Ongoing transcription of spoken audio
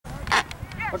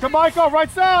Look at Michael, right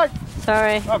side.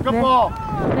 Sorry. Oh, good ball.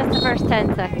 Missed the first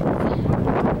 10 seconds.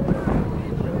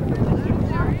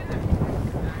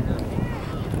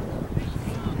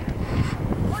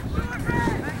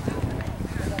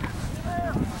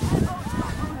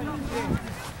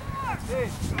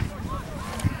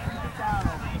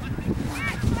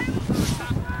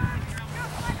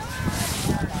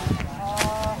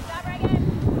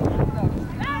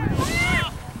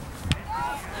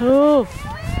 Ooh.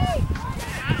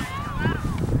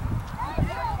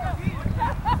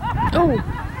 Oh,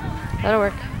 that'll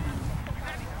work.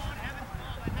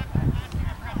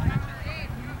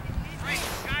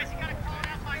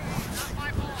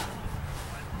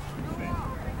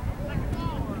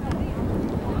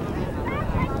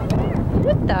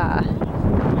 What the?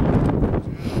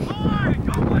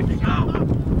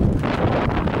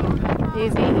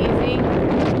 Easy, easy.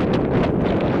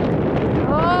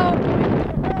 Oh.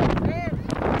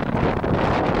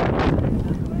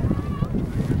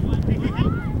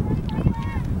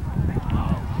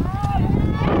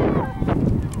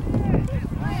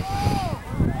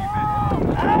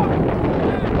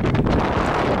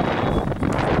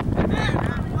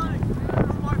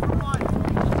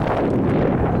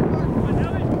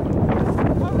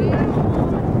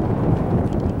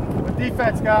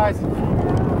 Defense, guys.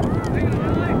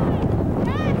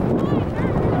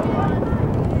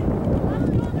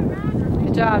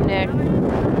 Good job, Nick.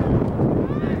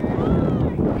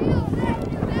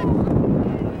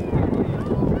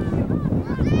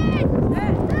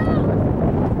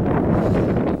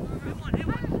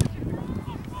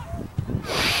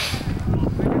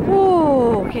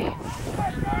 Ooh, okay.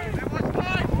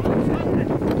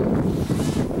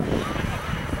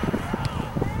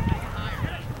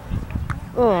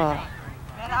 Oh.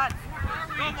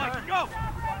 Go!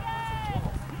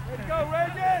 Let's go,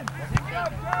 Reagan! Go,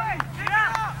 Trey!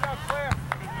 Yeah! Go, Claire!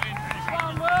 Come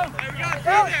on, Will! There we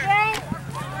go, Shane!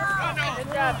 Good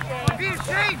job, Shane! Be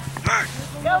Shane!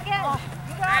 Go get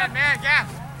it! Man, yeah!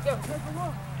 Go.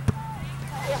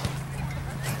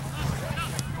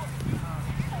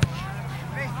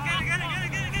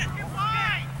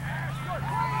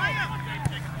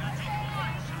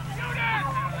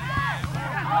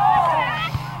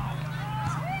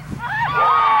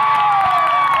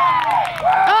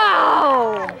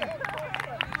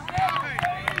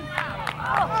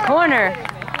 Corner.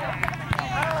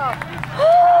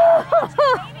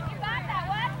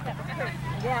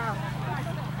 Yeah.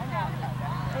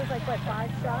 It was like, what,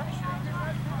 5 shots?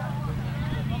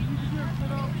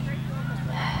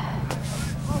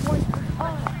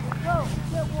 Go,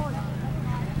 get one.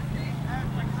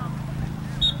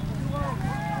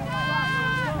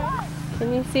 Can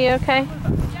you see okay?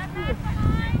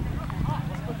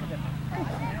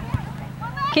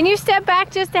 Can you step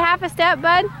back just a half a step,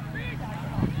 bud?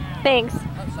 Thanks. Oh,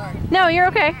 sorry. No, you're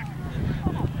okay.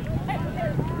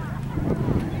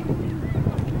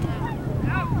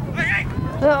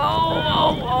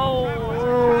 Oh,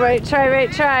 right try,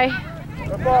 right try.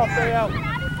 Good ball, stay out.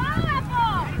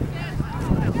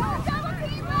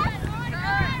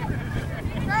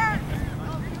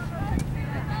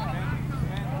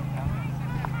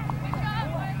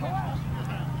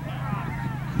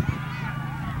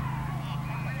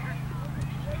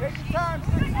 Take your time,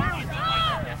 6-2.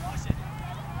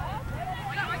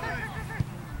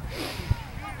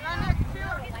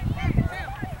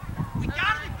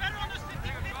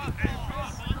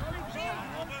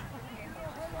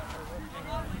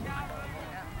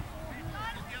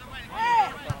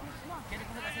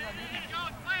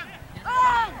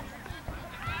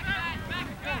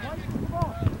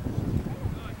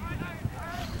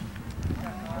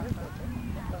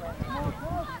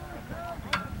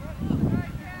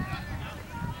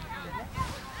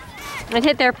 It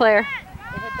hit their player.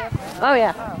 Oh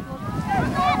yeah.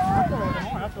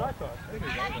 That's what I thought. But the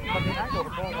angle of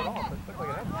the ball went off. It looked like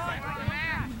it had.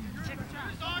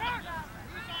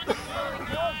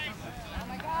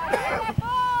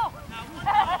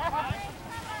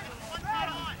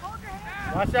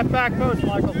 Watch that back post,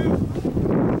 Michael.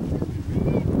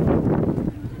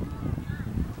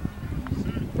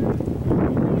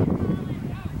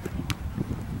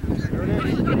 There it is.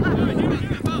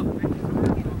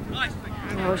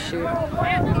 Oh shoot.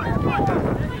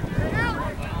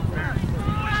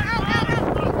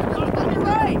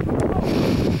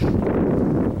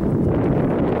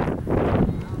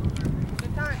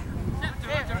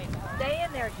 Stay in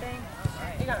there, Shane.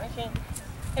 You got me, Shane.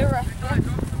 Hey, Russ.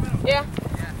 Yeah.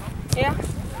 Yeah.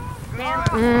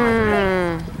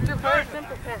 Mmm. Your very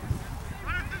simple pass.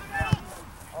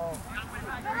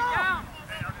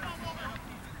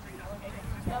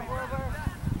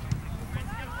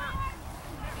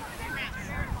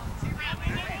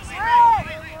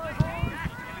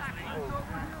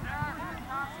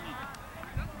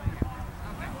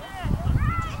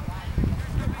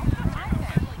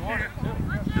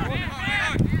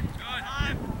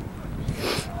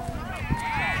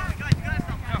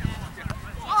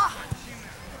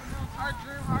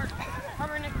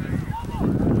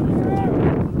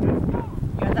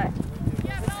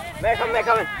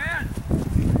 got coming.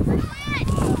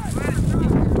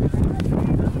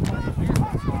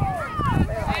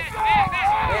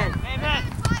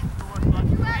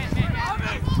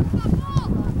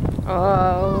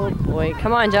 Oh boy,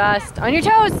 come on, Just. On your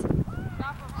toes!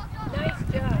 Nice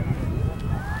job.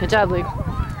 Good job, Luke.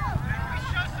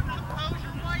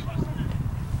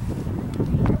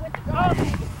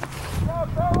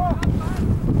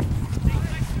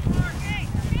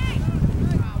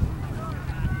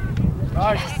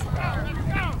 Nice. Keep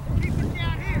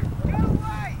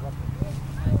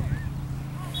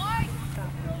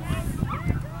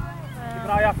an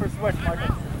eye out for a switch,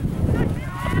 Michael.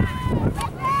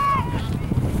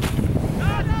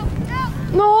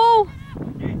 No!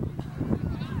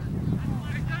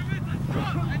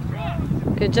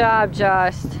 Good job,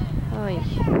 Just. Oy.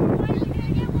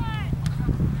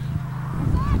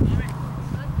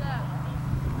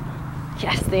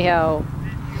 Yes, Theo.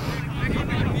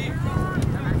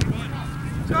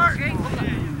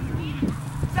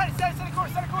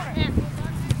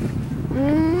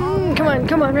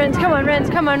 Come on, Renz, come on, Renz,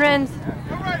 come on, Renz.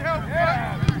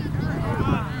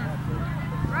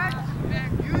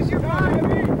 Use your body.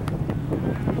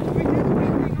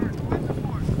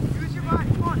 Use your body.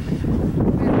 Come on.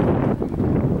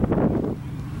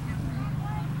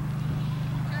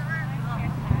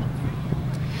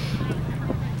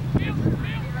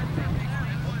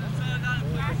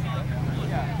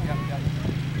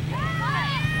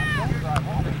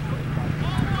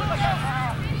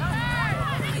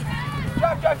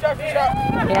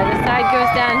 Yeah, the side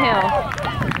goes downhill.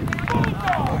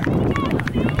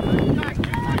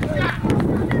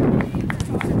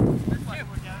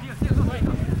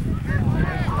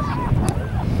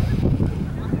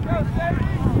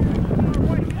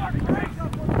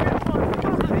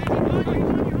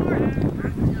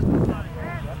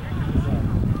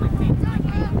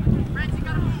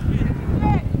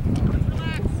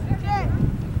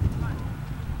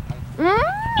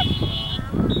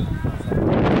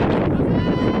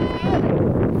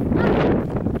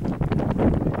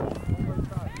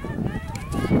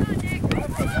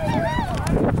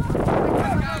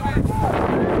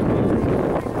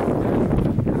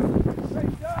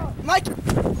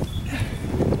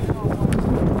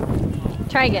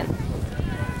 Try again.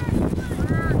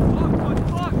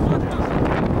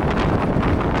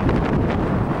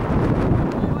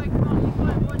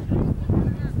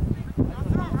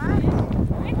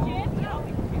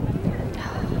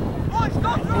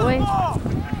 Boy.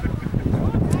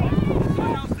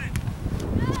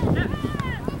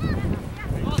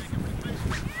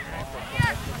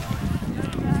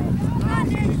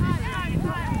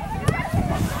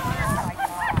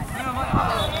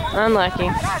 Unlucky.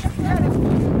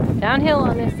 Downhill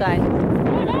on this side.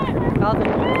 Calvin.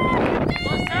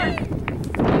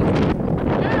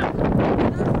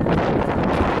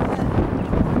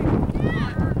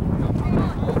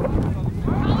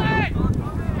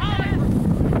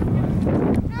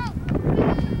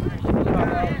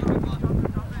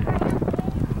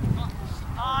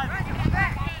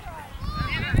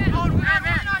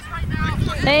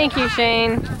 Thank you,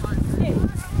 Shane.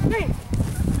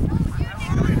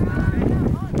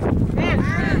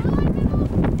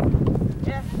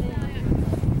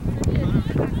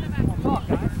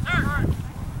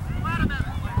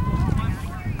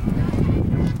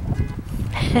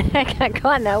 I got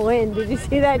caught in that wind. Did you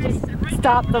see that? Just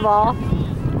stop the ball.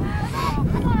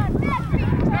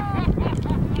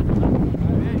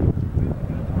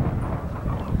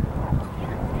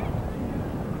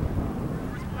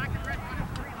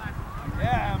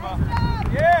 Yeah, Emma.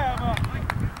 Yeah, Emma.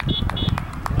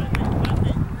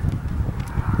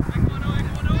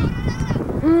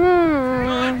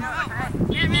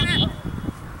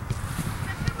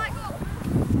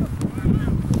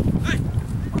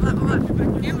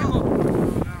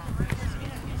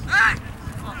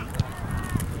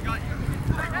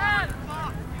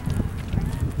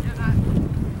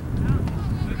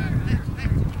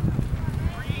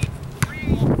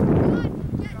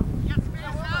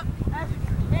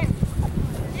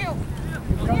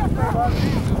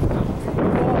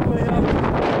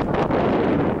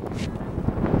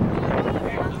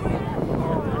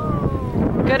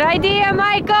 Good idea,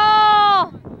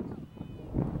 Michael!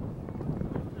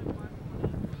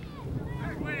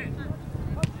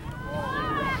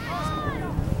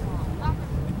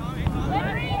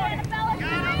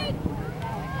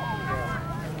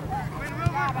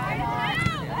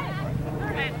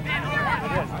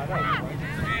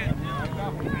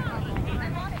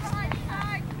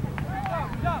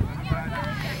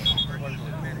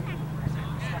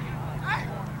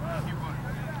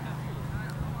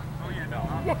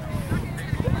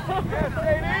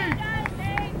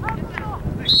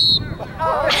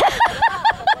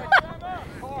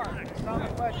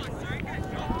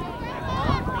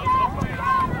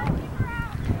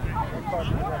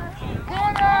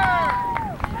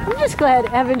 glad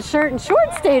Evan's shirt and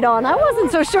shorts stayed on. I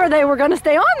wasn't so sure they were going to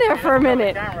stay on there for a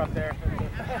minute. Camera up there.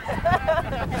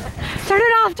 Turn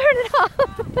it off, turn it off.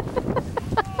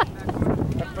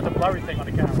 Let's put the blurry thing on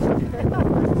the camera.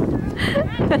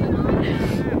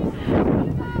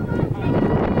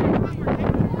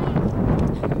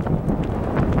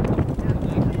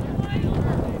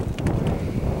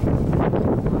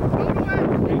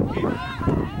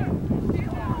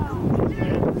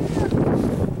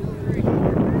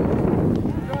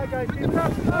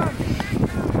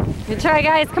 Good try,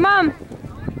 guys. Come on.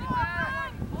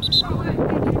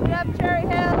 Get up, Cherry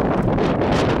Hill.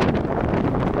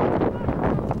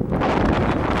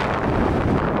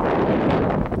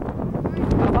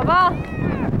 Ball.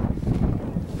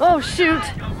 Oh, shoot.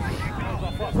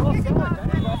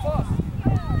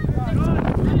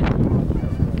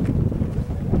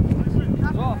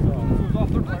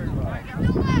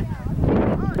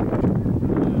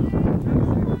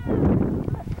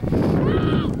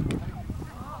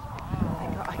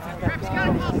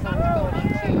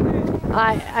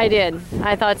 I did.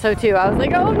 I thought so too. I was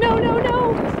like, oh, no, no,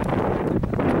 no.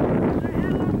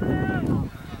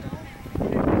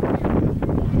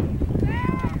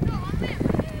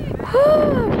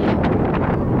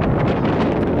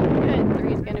 Good.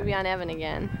 3's going to be on Evan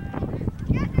again.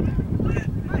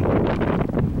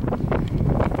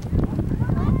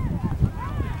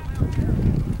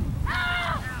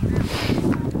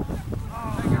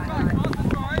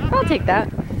 I'll take that.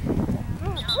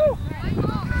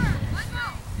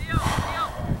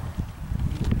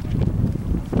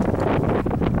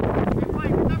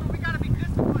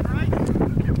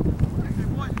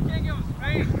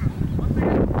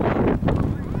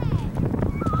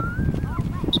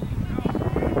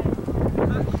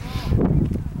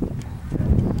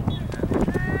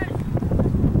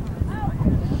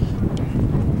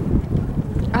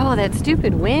 Oh, that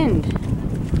stupid wind. Get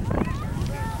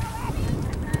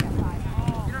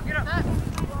up.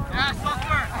 Yeah,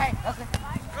 software. Hey, okay.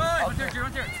 Good. One there,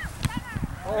 one there.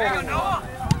 Oh. Noah.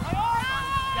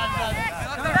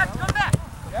 Come back.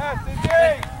 Yes,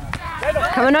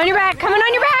 DJ. Coming on your back, coming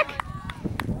on your back.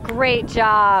 Great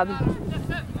job.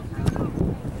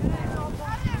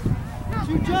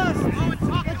 You just.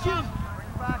 Get you.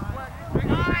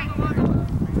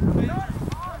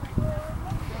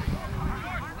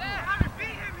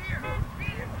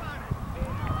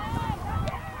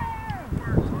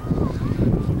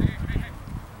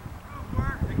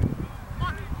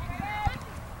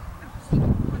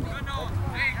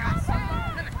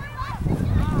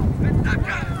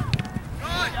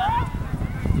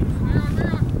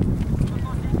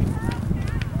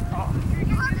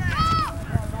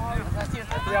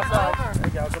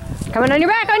 Coming on your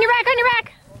back, on your back, on your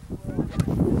back.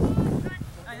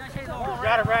 You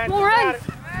got it, Ryan. We'll run.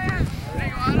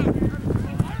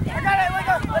 I got it. Let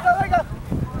go. Let go. Let go.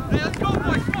 Hey, let's go,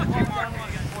 boys. Come on. Keep working.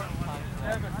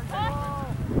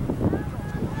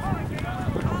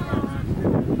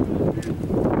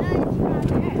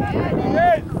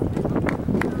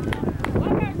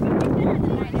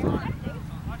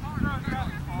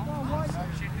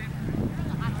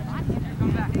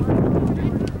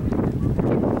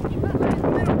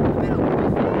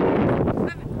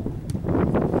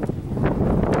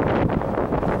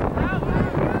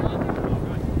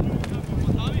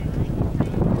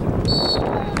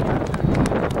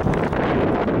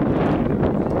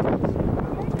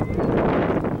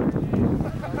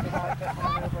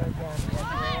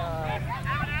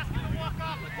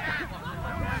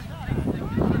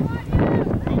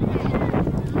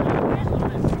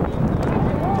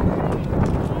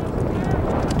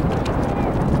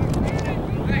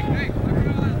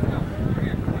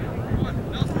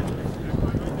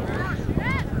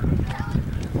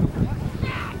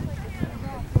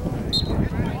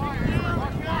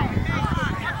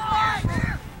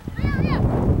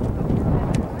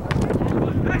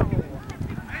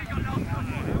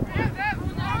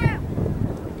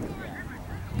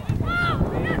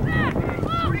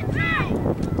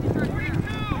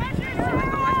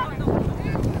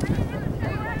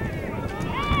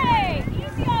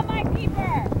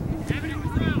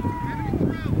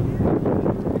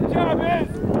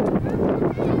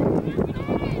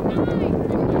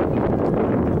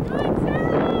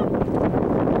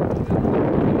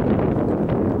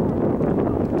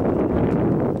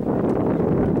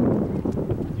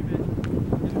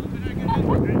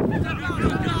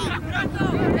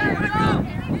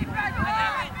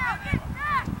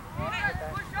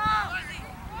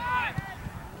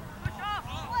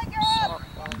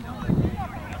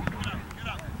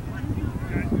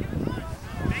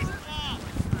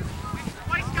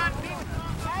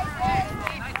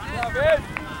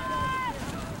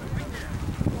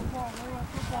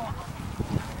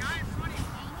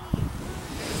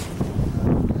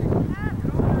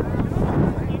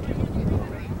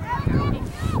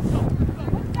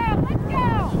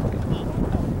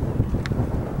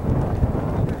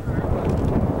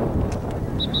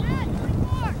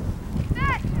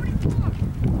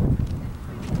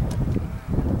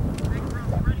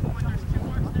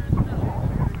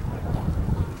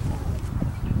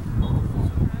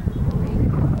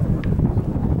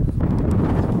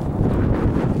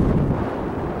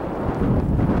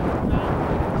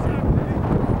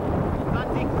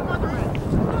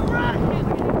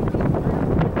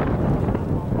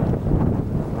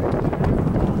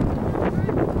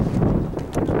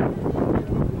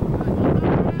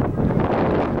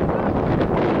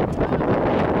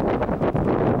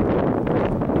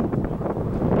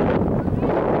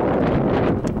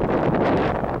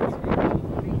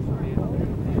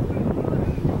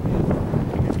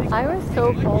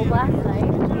 cold last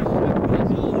night.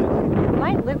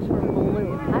 My lips were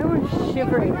blue. I was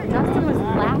shivering. Dustin was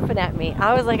laughing at me.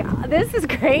 I was like, this is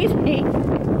crazy.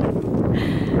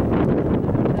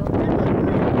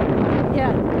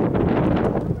 Yeah.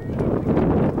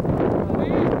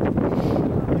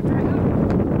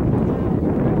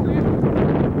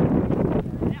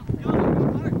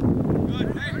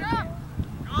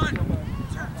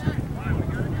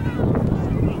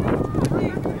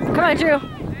 Come on, Drew.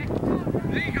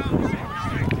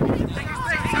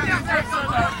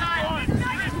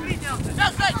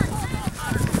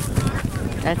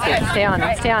 That's it. Stay on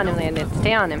him. Stay on him, Landon.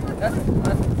 Stay on him.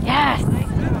 Yes.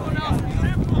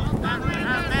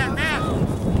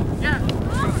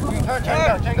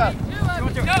 Turn, go.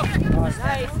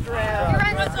 Nice, Drew.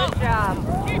 Good job.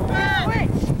 Keep it.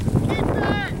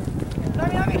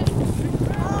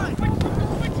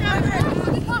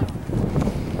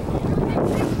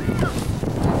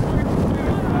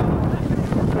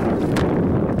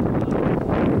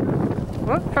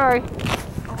 Whoops, sorry.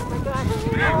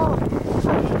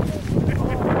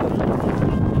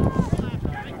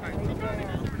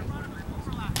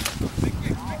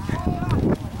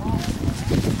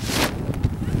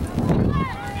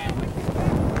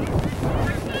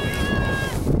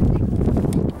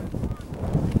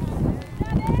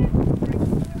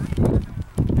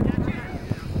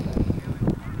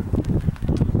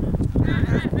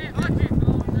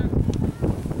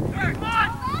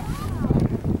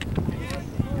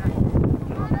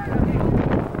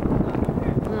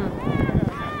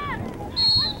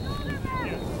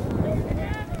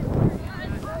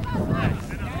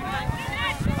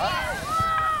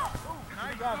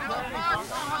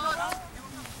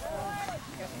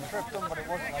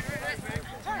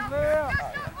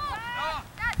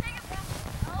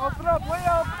 Open up,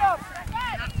 Leah, open up!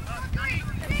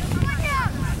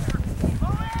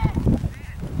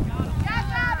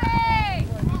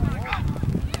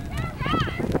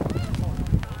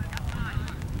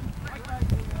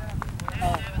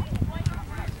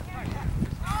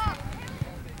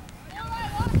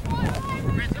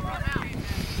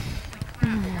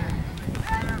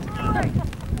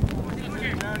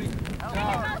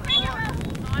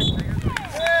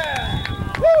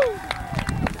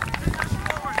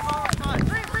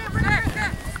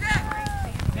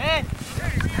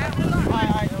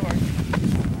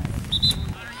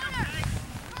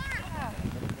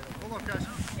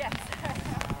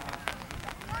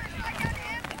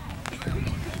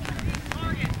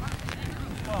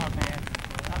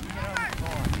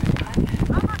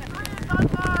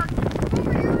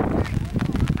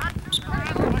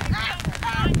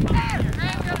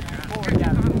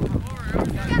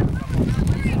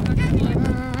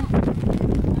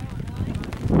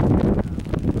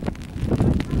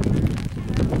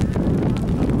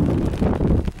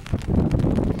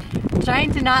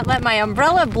 Trying to not let my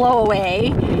umbrella blow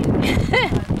away.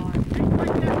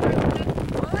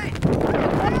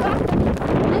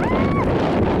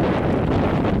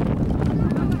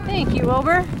 Thank you,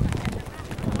 Wilbur.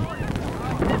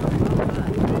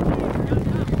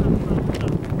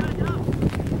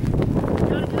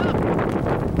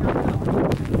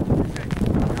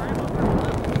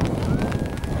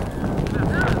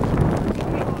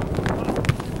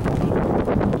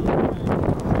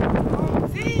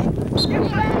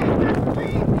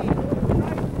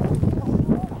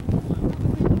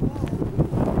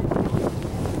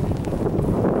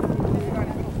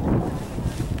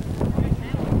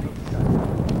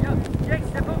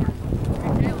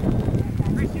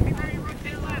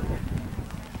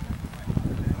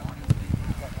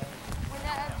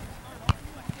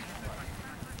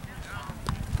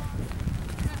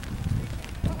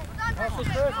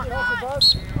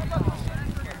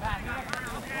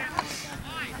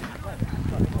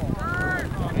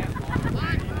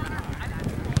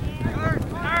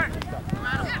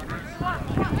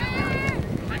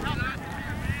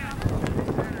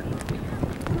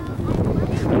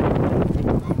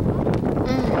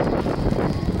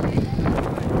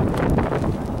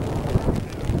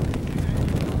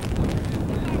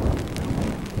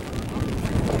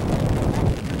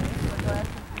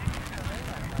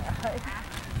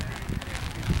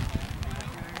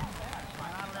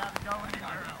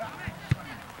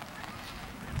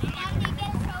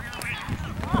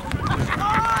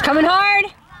 Coming hard.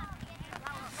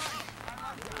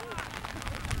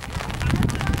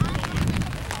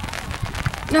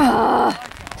 Oh,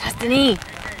 Destiny,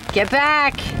 get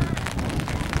back.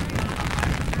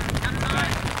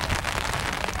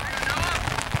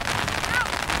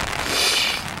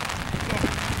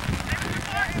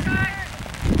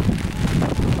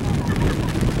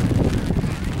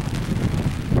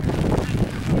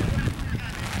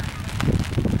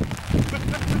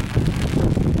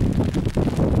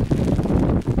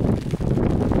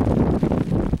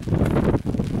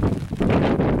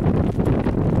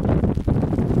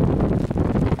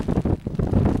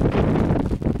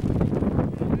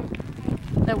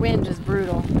 the wind is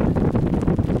brutal.